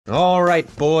All right,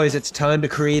 boys, it's time to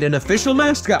create an official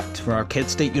mascot for our Kent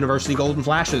State University Golden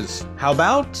Flashes. How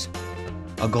about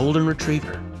a golden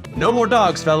retriever? No more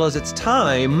dogs, fellas. It's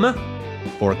time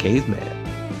for a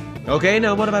caveman. Okay,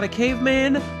 now what about a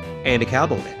caveman and a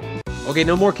cowboy? Okay,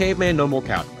 no more caveman, no more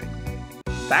cowboy.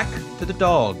 Back to the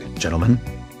dog, gentlemen.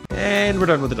 And we're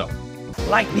done with the dog.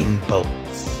 Lightning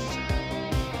bolts.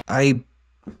 An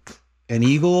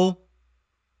eagle?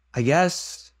 I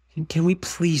guess. Can we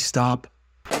please stop?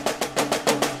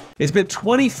 It's been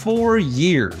 24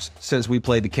 years since we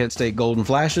played the Kent State Golden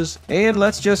Flashes, and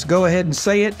let's just go ahead and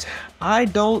say it, I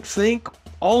don't think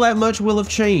all that much will have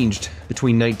changed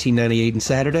between 1998 and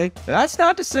Saturday. That's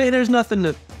not to say there's nothing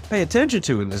to pay attention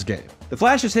to in this game. The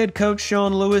Flashes head coach,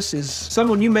 Sean Lewis, is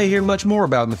someone you may hear much more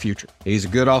about in the future. He's a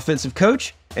good offensive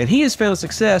coach, and he has found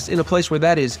success in a place where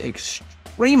that is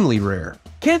extremely rare.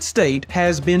 Kent State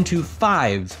has been to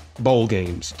 5 bowl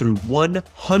games through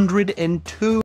 102